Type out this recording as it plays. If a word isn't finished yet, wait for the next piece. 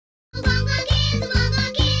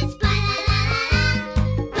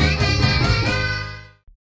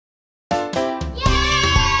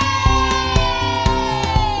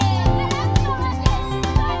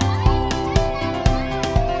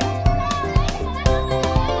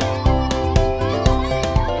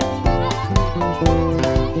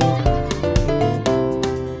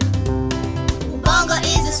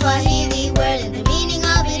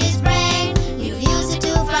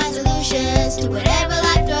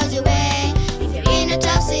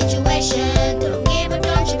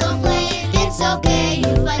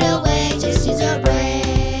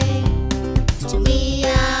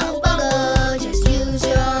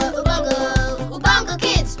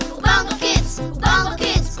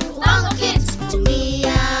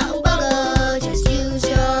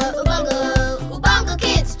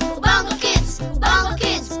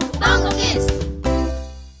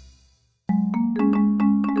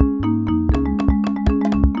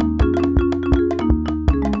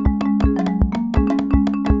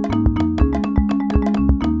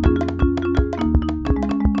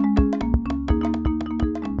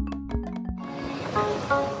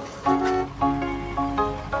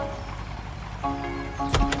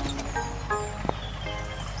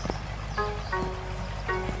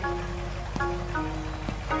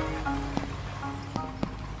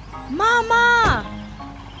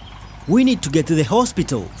We need to get to the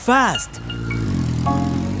hospital, fast!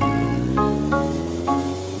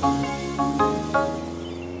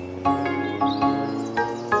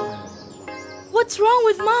 What's wrong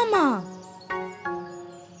with Mama?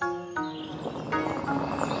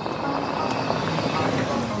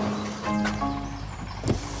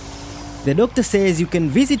 The doctor says you can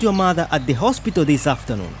visit your mother at the hospital this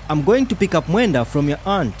afternoon. I'm going to pick up Mwenda from your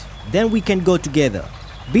aunt. Then we can go together.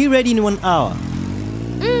 Be ready in 1 hour.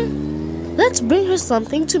 Let's bring her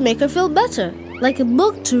something to make her feel better. Like a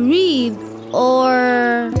book to read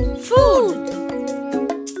or... Food!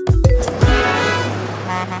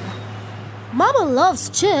 Mama loves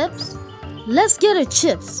chips. Let's get her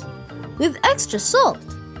chips with extra salt.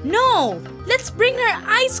 No! Let's bring her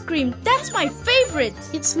ice cream. That's my favorite.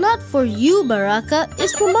 It's not for you, Baraka.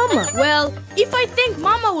 It's for Mama. Well, if I think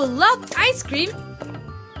Mama will love ice cream...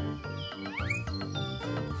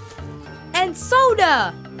 and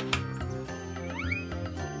soda!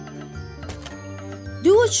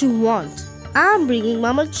 Do what you want. I'm bringing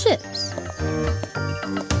Mama chips.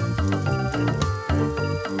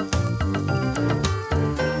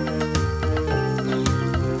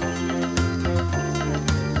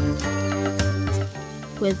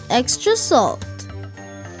 With extra salt.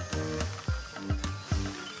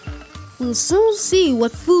 We'll soon see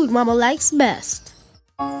what food Mama likes best.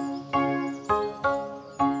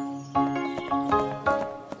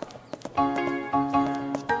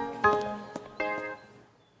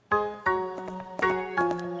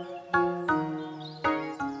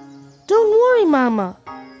 Don't worry, Mama.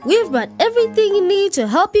 We've got everything you need to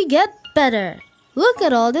help you get better. Look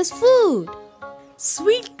at all this food.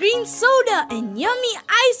 Sweet green soda and yummy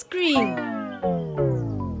ice cream.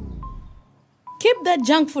 Keep that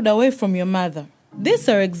junk food away from your mother. These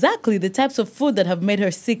are exactly the types of food that have made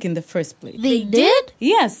her sick in the first place. They did?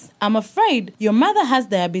 Yes, I'm afraid your mother has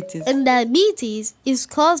diabetes. And diabetes is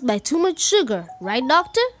caused by too much sugar, right,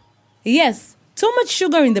 doctor? Yes, too much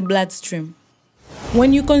sugar in the bloodstream.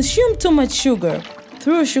 When you consume too much sugar,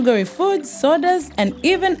 through sugary foods, sodas, and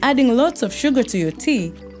even adding lots of sugar to your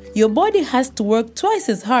tea, your body has to work twice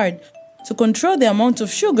as hard to control the amount of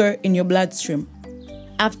sugar in your bloodstream.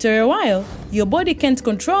 After a while, your body can't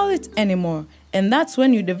control it anymore, and that's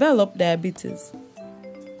when you develop diabetes.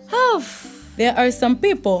 There are some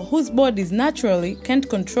people whose bodies naturally can't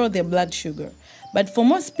control their blood sugar, but for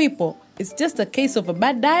most people, it's just a case of a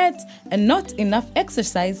bad diet and not enough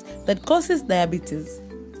exercise that causes diabetes.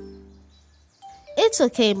 It's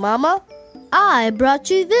okay, Mama. I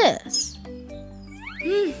brought you this.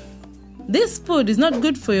 This food is not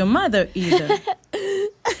good for your mother either.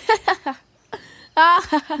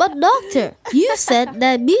 But doctor, you said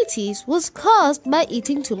diabetes was caused by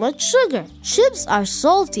eating too much sugar. Chips are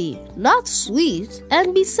salty, not sweet.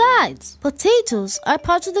 And besides, potatoes are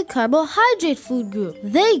part of the carbohydrate food group.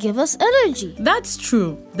 They give us energy. That's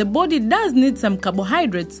true. The body does need some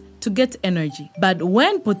carbohydrates to get energy. But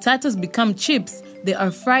when potatoes become chips, they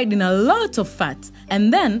are fried in a lot of fat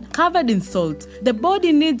and then covered in salt. The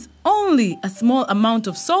body needs only a small amount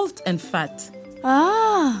of salt and fat.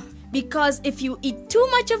 Because if you eat too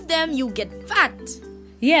much of them, you get fat.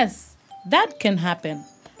 Yes, that can happen.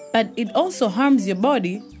 But it also harms your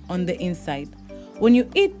body on the inside. When you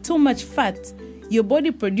eat too much fat, your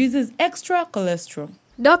body produces extra cholesterol.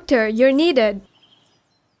 Doctor, you're needed.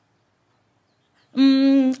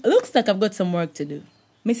 Looks like I've got some work to do.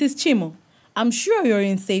 Mrs. Chimo, I'm sure you're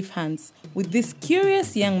in safe hands with this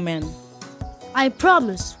curious young man. I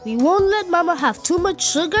promise we won't let Mama have too much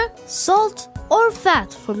sugar, salt, or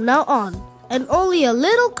fat from now on, and only a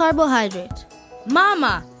little carbohydrate.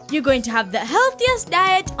 Mama, you're going to have the healthiest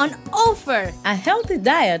diet on offer. A healthy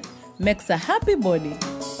diet makes a happy body.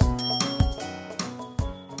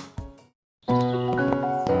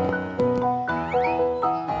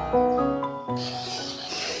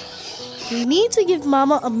 We need to give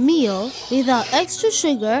Mama a meal without extra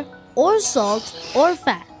sugar or salt or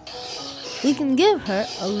fat. We can give her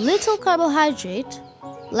a little carbohydrate,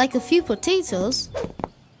 like a few potatoes.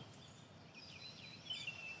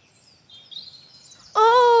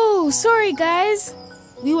 Oh, sorry guys.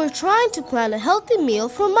 We were trying to plan a healthy meal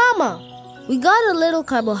for Mama. We got a little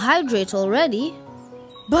carbohydrate already.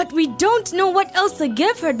 But we don't know what else to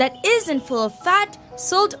give her that isn't full of fat,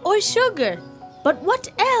 salt, or sugar. But what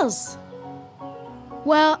else?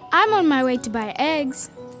 Well, I'm on my way to buy eggs.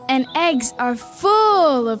 And eggs are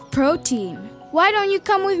full of protein. Why don't you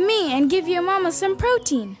come with me and give your mama some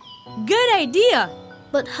protein? Good idea.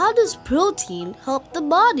 But how does protein help the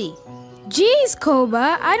body? Geez,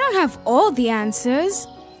 Koba, I don't have all the answers.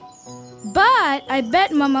 But I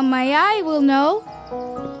bet Mama Mayai will know.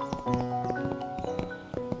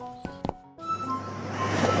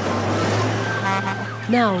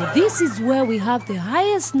 Now, this is where we have the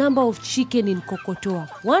highest number of chicken in Kokotoa,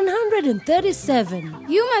 137.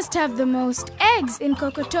 You must have the most eggs in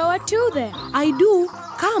Kokotoa too then. I do.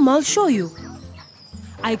 Come, I'll show you.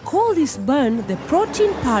 I call this barn the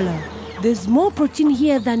protein parlor. There's more protein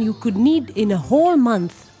here than you could need in a whole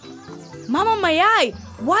month. Mama Mayai,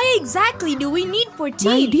 why exactly do we need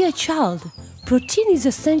protein? My dear child, protein is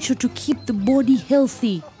essential to keep the body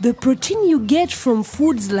healthy. The protein you get from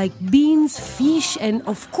foods like beans, fish, and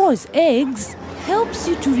of course eggs helps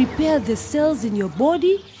you to repair the cells in your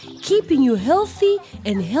body, keeping you healthy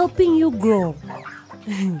and helping you grow.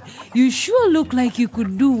 You sure look like you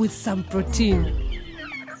could do with some protein.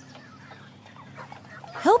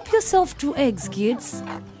 Help yourself to eggs, kids.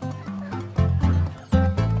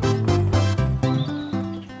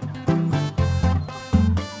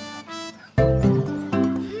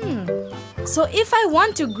 So if I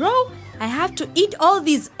want to grow, I have to eat all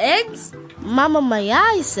these eggs? Mama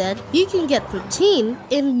Mayai said you can get protein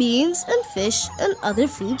in beans and fish and other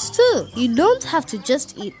foods too. You don't have to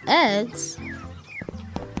just eat eggs.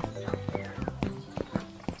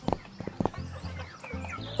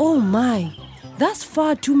 Oh my, that's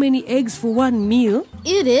far too many eggs for one meal.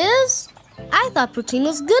 It is? I thought protein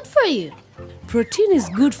was good for you. Protein is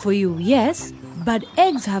good for you, yes, but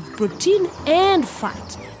eggs have protein and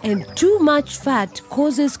fat, and too much fat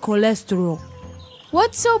causes cholesterol.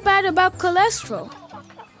 What's so bad about cholesterol?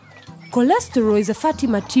 Cholesterol is a fatty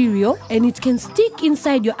material and it can stick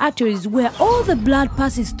inside your arteries where all the blood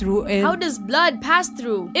passes through and... How does blood pass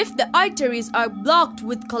through if the arteries are blocked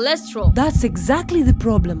with cholesterol? That's exactly the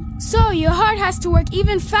problem. So your heart has to work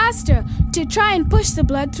even faster to try and push the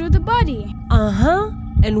blood through the body. Uh-huh.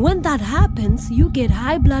 And when that happens, you get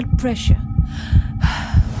high blood pressure.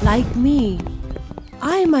 Like me.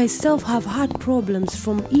 I myself have heart problems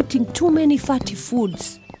from eating too many fatty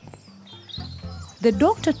foods. The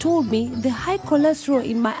doctor told me the high cholesterol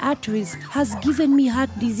in my arteries has given me heart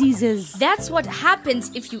diseases. That's what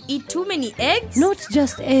happens if you eat too many eggs? Not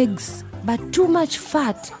just eggs, but too much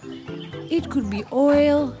fat. It could be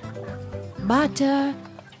oil, butter,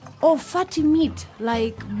 or fatty meat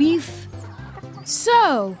like beef.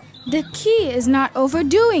 So, the key is not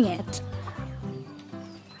overdoing it.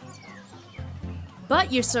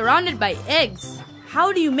 But you're surrounded by eggs.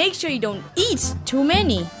 How do you make sure you don't eat too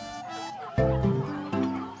many?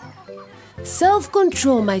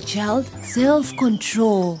 Self-control, my child.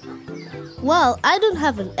 Self-control. Well, I don't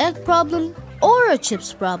have an egg problem or a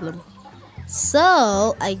chips problem.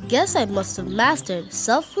 So, I guess I must have mastered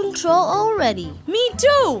self-control already. Me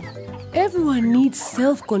too! Everyone needs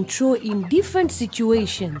self-control in different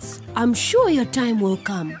situations. I'm sure your time will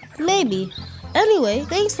come. Maybe. Anyway,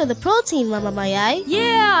 thanks for the protein, Mama Mayai.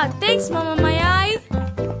 Yeah, thanks, Mama Mayai.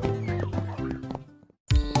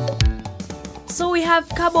 So we have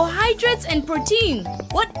carbohydrates and protein.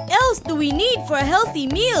 What else do we need for a healthy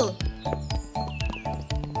meal?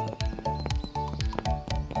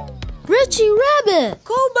 Richie Rabbit!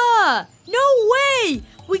 Koba! No way!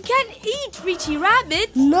 We can't eat Richie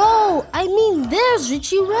Rabbit. No, I mean there's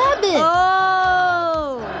Richie Rabbit.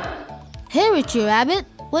 Oh! Hey, Richie Rabbit,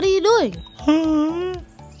 what are you doing?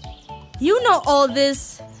 You know all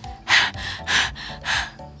this.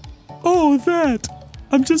 Oh, that!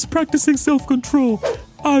 I'm just practicing self-control.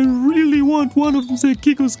 I really want one of Mzee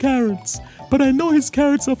carrots, but I know his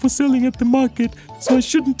carrots are for selling at the market, so I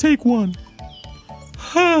shouldn't take one.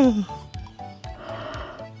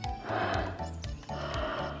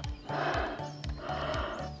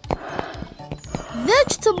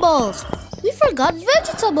 Vegetables! We forgot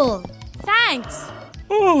vegetables! Thanks!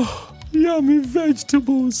 Oh, yummy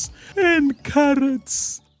vegetables and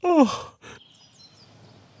carrots. Oh.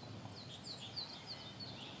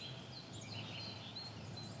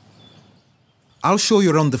 I'll show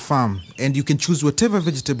you around the farm, and you can choose whatever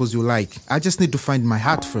vegetables you like. I just need to find my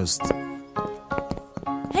hat first.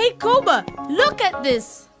 Hey, Koba, look at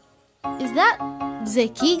this. Is that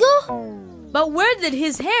Zekigo? But where did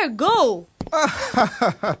his hair go?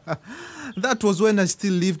 That was when I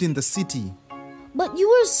still lived in the city. But you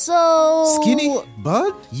were so... Skinny?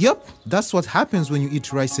 But, yep, that's what happens when you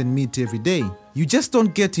eat rice and meat every day. You just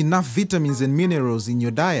don't get enough vitamins and minerals in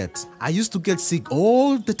your diet. I used to get sick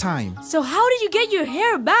all the time. So how did you get your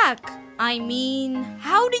hair back? I mean,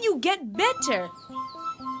 how did you get better?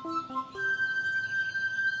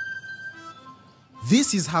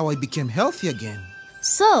 This is how I became healthy again.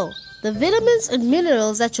 So, the vitamins and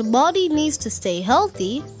minerals that your body needs to stay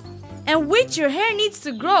healthy and which your hair needs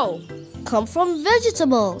to grow come from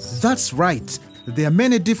vegetables. That's right. There are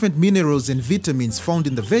many different minerals and vitamins found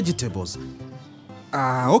in the vegetables.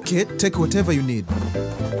 Okay, take whatever you need.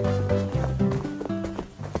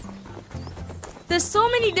 There's so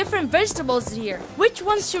many different vegetables here. Which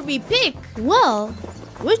ones should we pick? Well,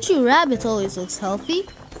 Richie Rabbit always looks healthy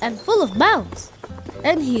and full of bounce.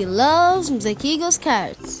 And he loves Mzekigo's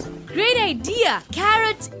carrots. Great idea!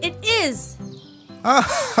 Carrots it is!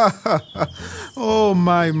 Oh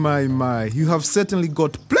my. You have certainly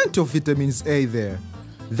got plenty of vitamins A there.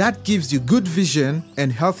 That gives you good vision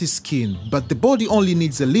and healthy skin, but the body only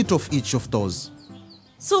needs a little of each of those.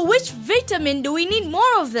 So which vitamin do we need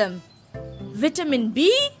more of them? Vitamin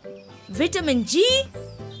B? Vitamin G?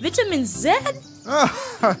 Vitamin Z?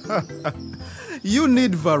 You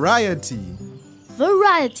need variety.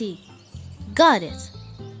 Variety. Got it.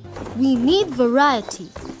 We need variety.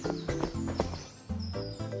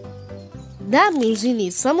 That means we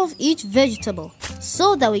need some of each vegetable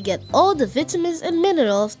so that we get all the vitamins and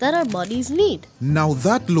minerals that our bodies need. Now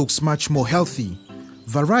that looks much more healthy.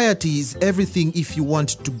 Variety is everything if you want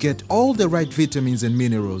to get all the right vitamins and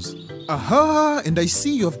minerals. Aha! And I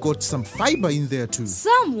see you've got some fiber in there too.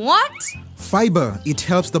 Some what? Fiber. It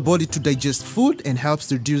helps the body to digest food and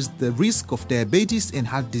helps reduce the risk of diabetes and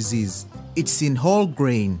heart disease. It's in whole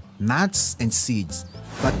grain, nuts and seeds,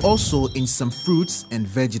 but also in some fruits and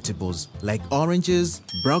vegetables like oranges,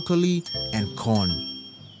 broccoli and corn.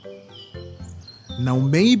 Now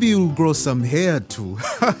maybe you'll grow some hair too.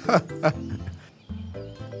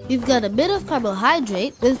 We've got a bit of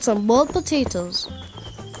carbohydrate with some boiled potatoes.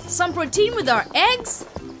 Some protein with our eggs?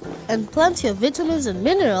 And plenty of vitamins and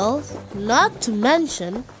minerals, not to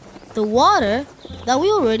mention the water that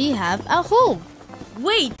we already have at home.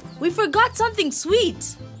 Wait, we forgot something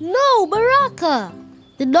sweet. No, Baraka!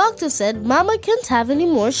 The doctor said Mama can't have any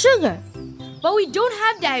more sugar. But we don't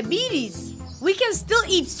have diabetes. We can still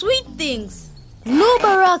eat sweet things. No,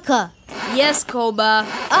 Baraka! Yes, Koba.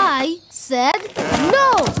 I said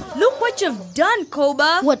no! Look what you've done,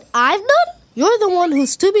 Koba. What I've done? You're the one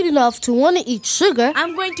who's stupid enough to want to eat sugar.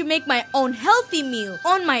 I'm going to make my own healthy meal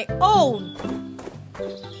on my own.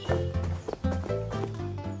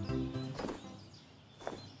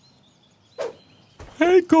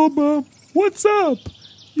 Hey, Koba, what's up?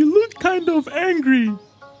 You look kind of angry.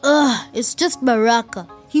 It's just Baraka.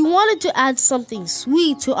 He wanted to add something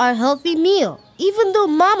sweet to our healthy meal, even though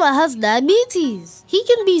Mama has diabetes. He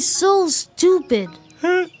can be so stupid.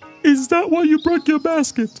 Huh? Is that why you broke your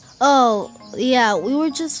basket? Oh, yeah, we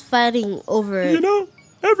were just fighting over it. You know,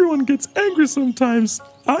 everyone gets angry sometimes.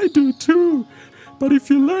 I do too. But if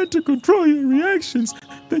you learn to control your reactions,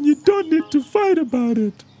 then you don't need to fight about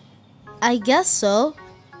it. I guess so.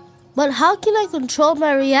 But how can I control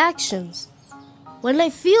my reactions when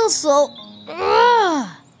I feel so...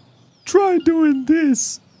 Try doing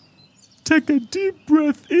this. Take a deep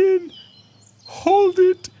breath in, hold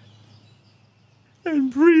it,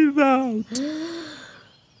 and breathe out.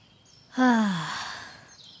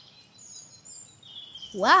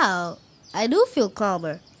 Wow, I do feel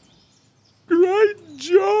calmer. Great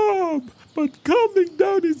job! But calming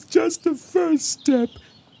down is just the first step.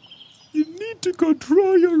 You need to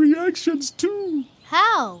control your reactions too.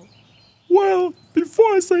 How? Well,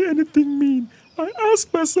 before I say anything mean, I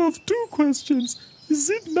ask myself two questions. Is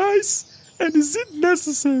it nice? And is it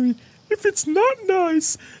necessary? If it's not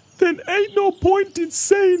nice, then ain't no point in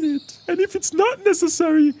saying it. And if it's not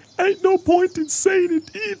necessary, ain't no point in saying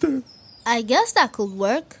it either. I guess that could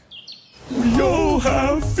work. We all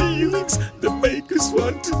have feelings that make us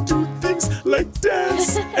want to do things like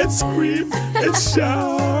dance and scream and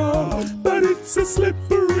shout. But it's a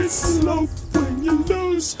slippery slope when you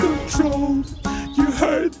lose control. You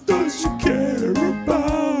hurt those you care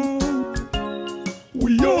about.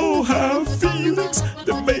 We all have feelings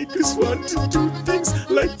that make us want to do things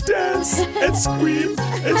like dance and scream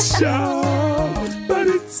and shout. But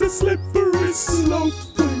it's a slippery slope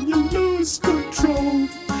when you lose control.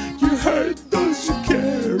 You hurt those you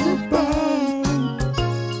care about.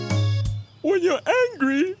 When you're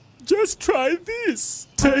angry, just try this.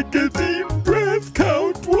 Take a deep breath,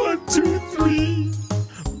 count 1, 2, 3.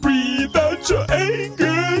 Breathe out your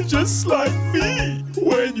anger just like me.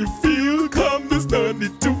 When you feel calm, there's no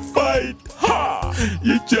need to fight. Ha!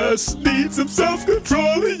 You just need some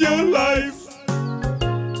self-control in your life.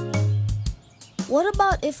 What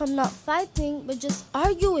about if I'm not fighting, but just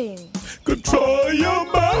arguing? Control your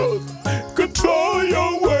mouth, control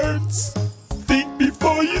your words. Think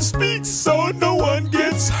before you speak so no one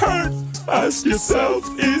gets hurt. Ask yourself,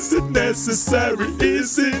 is it necessary?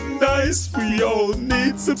 Is it nice? We all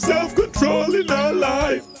need some self-control in our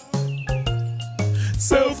life.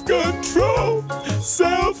 Self-control,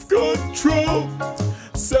 self-control.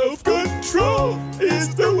 Self-control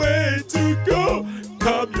is the way to go.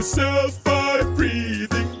 Calm yourself by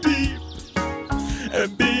breathing deep.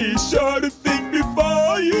 And be sure to think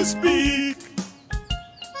before you speak.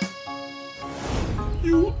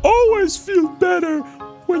 You always feel better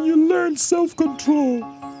when you learn self-control.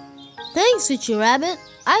 Thanks, Itchy Rabbit.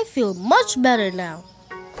 I feel much better now.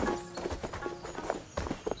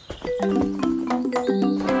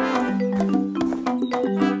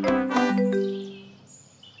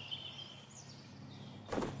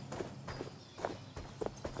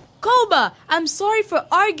 Koba, I'm sorry for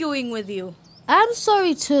arguing with you. I'm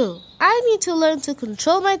sorry too. I need to learn to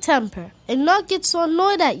control my temper and not get so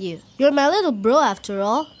annoyed at you. You're my little bro after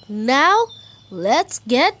all. Now, let's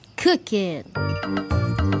get cooking.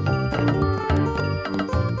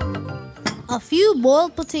 A few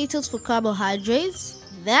boiled potatoes for carbohydrates.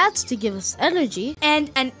 That's to give us energy.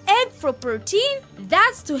 And an egg for protein.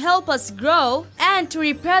 That's to help us grow and to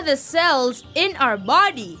repair the cells in our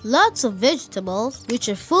body. Lots of vegetables, which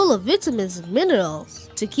are full of vitamins and minerals,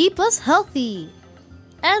 to keep us healthy.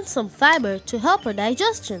 And some fiber to help our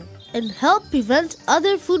digestion and help prevent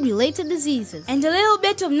other food-related diseases. And a little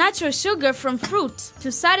bit of natural sugar from fruit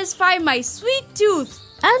to satisfy my sweet tooth.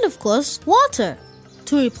 And of course, water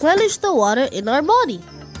to replenish the water in our body.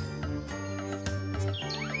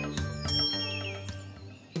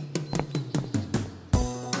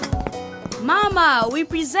 Mama, we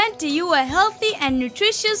present to you a healthy and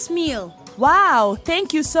nutritious meal. Wow,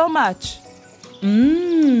 thank you so much.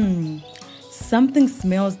 Something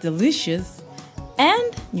smells delicious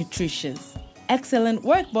and nutritious. Excellent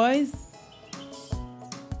work, boys.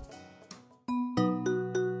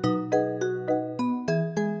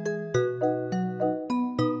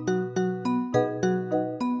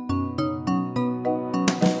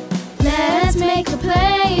 Let's make a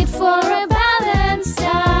plate for a balanced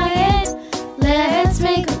diet. Let's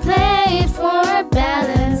make a plate for a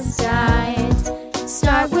balanced diet.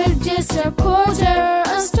 Start with just a quarter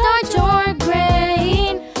of starch or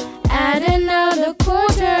grain. Add another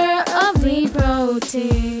quarter of lean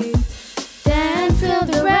protein. Then fill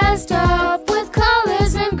the rest up with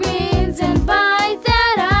colors and greens. And by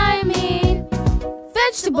that I mean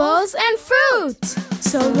vegetables and fruit.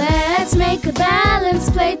 So let's make a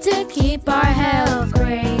balanced plate to keep our health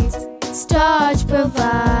great. Starch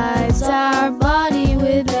provides our body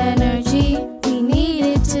with energy. We need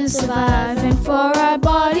it to survive and for our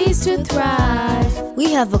bodies to thrive.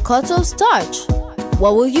 We have a cut of starch.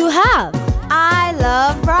 What will you have? I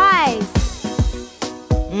love rice.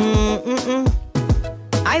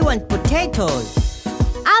 I want potatoes.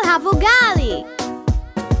 I'll have ugali.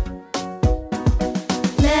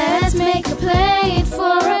 Let's make a plate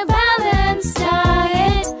for a balanced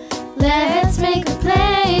diet. Let's make a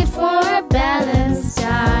plate for a balanced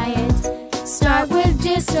diet. Start with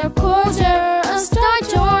just a quarter of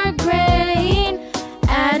starch or grain.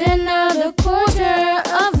 Add another quarter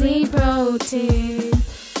of lean protein.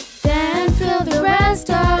 Then fill the rest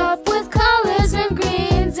up with colors and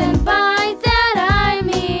greens. And by that I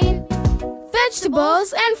mean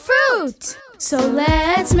vegetables and fruit. So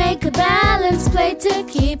let's make a balanced plate to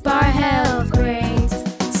keep our health great.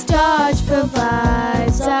 Starch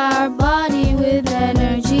provides our body with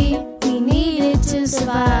energy. We need it to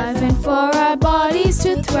survive and for our bodies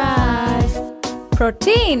to thrive.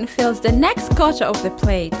 Protein fills the next quarter of the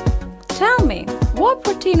plate. Tell me, what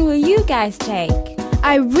protein will you guys take?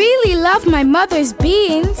 I really love my mother's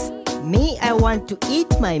beans. Me, I want to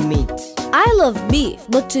eat my meat. I love beef,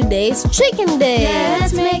 but today's chicken day.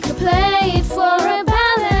 Let's make a plate for a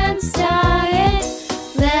balanced diet.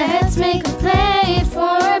 Let's make a plate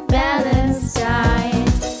for a balanced diet.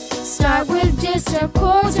 Start with just a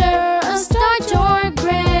quarter of starch or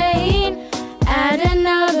grain. Add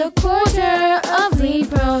another quarter of lean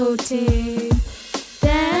protein.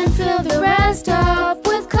 Then fill the rest up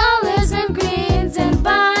with colors and greens. And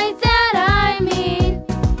by that I mean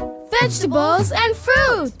vegetables and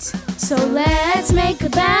fruit. So let's make a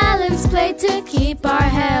balanced plate to keep our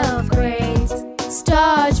health great.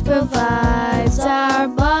 Starch provides our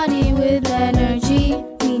body with energy.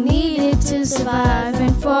 We need it to survive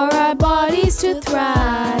and for our bodies to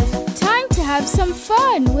thrive. Time to have some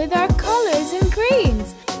fun with our colors and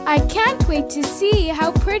greens. I can't wait to see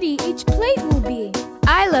how pretty each plate will be.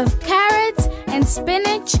 I love carrots and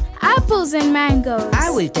spinach, apples and mangoes. I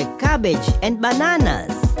will take cabbage and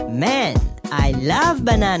bananas. Man, I love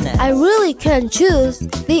bananas. I really can't choose.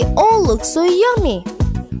 They all look so yummy.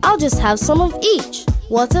 I'll just have some of each.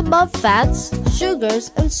 What about fats,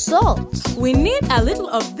 sugars, and salt? We need a little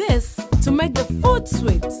of this to make the food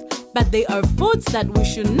sweet, but they are foods that we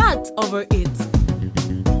should not overeat.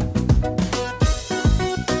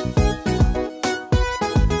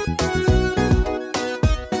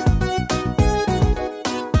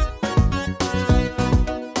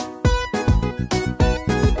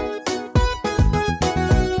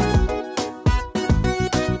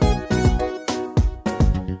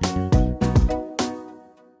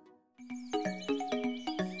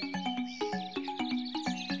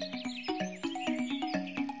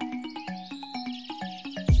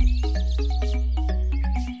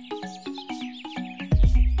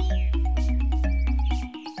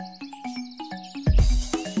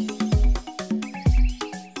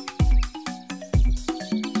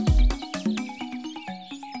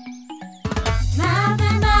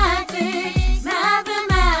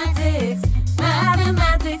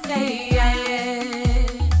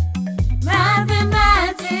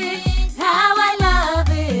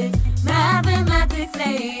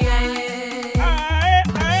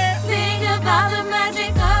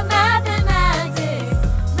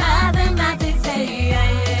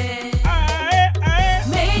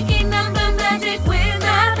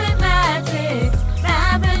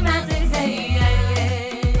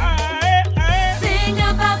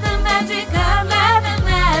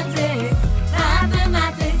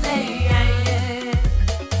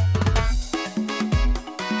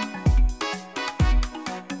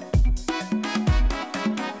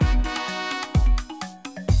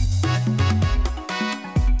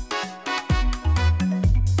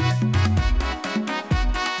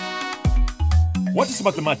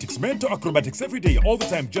 Practice mathematics, mental acrobatics every day, all the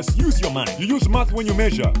time. Just use your mind. You use math when you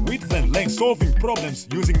measure width and length, solving problems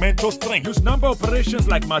using mental strength. Use number operations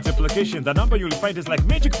like multiplication. The number you'll find is like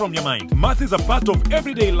magic from your mind. Math is a part of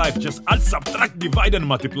everyday life. Just add, subtract, divide, and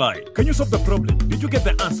multiply. Can you solve the problem? Did you get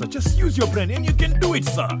the answer? Just use your brain and you can do it,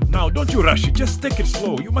 sir. Now, don't you rush it. Just take it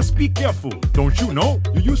slow. You must be careful. Don't you know?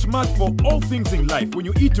 You use math for all things in life. When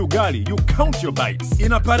you eat ugali, you count your bites.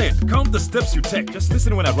 In a parade, count the steps you take. Just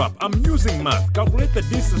listen when I rap. I'm using math. Calculate the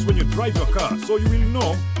distance when you drive your car, so you will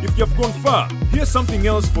know if you have gone far. Here's something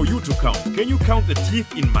else for you to count. Can you count the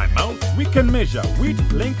teeth in my mouth? We can measure width,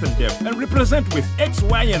 length, and depth, and represent with X,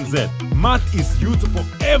 Y, and Z. Math is used for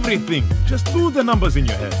everything. Just do the numbers in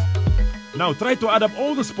your head. Now try to add up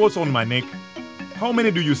all the spots on my neck. How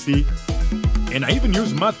many do you see? And I even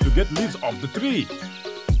use math to get leaves off the tree.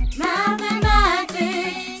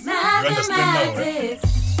 Mathematics, mathematics,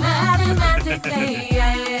 mathematics,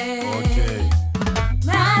 Okay.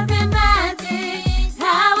 Mathematics,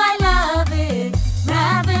 how I love it.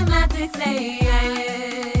 Mathematics,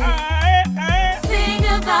 Sing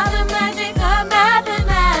about the magic of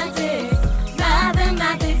mathematics.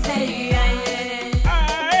 Mathematics,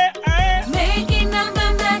 Making number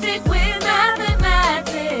magic with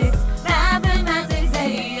mathematics. Mathematics,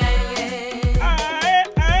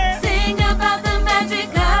 Sing about the magic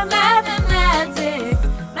of mathematics.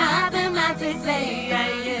 Mathematics,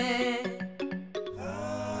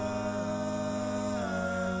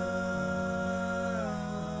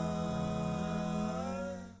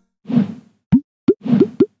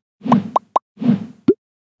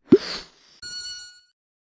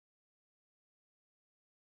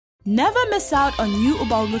 Never miss out on new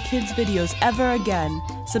Ubongo Kids videos ever again.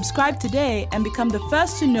 Subscribe today and become the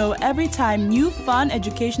first to know every time new fun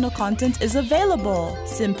educational content is available.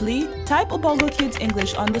 Simply type Ubongo Kids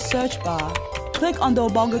English on the search bar. Click on the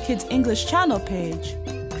Ubongo Kids English channel page.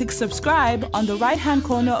 Click subscribe on the right-hand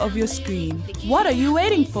corner of your screen. What are you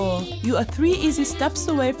waiting for? You are 3 easy steps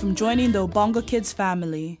away from joining the Ubongo Kids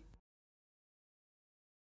family.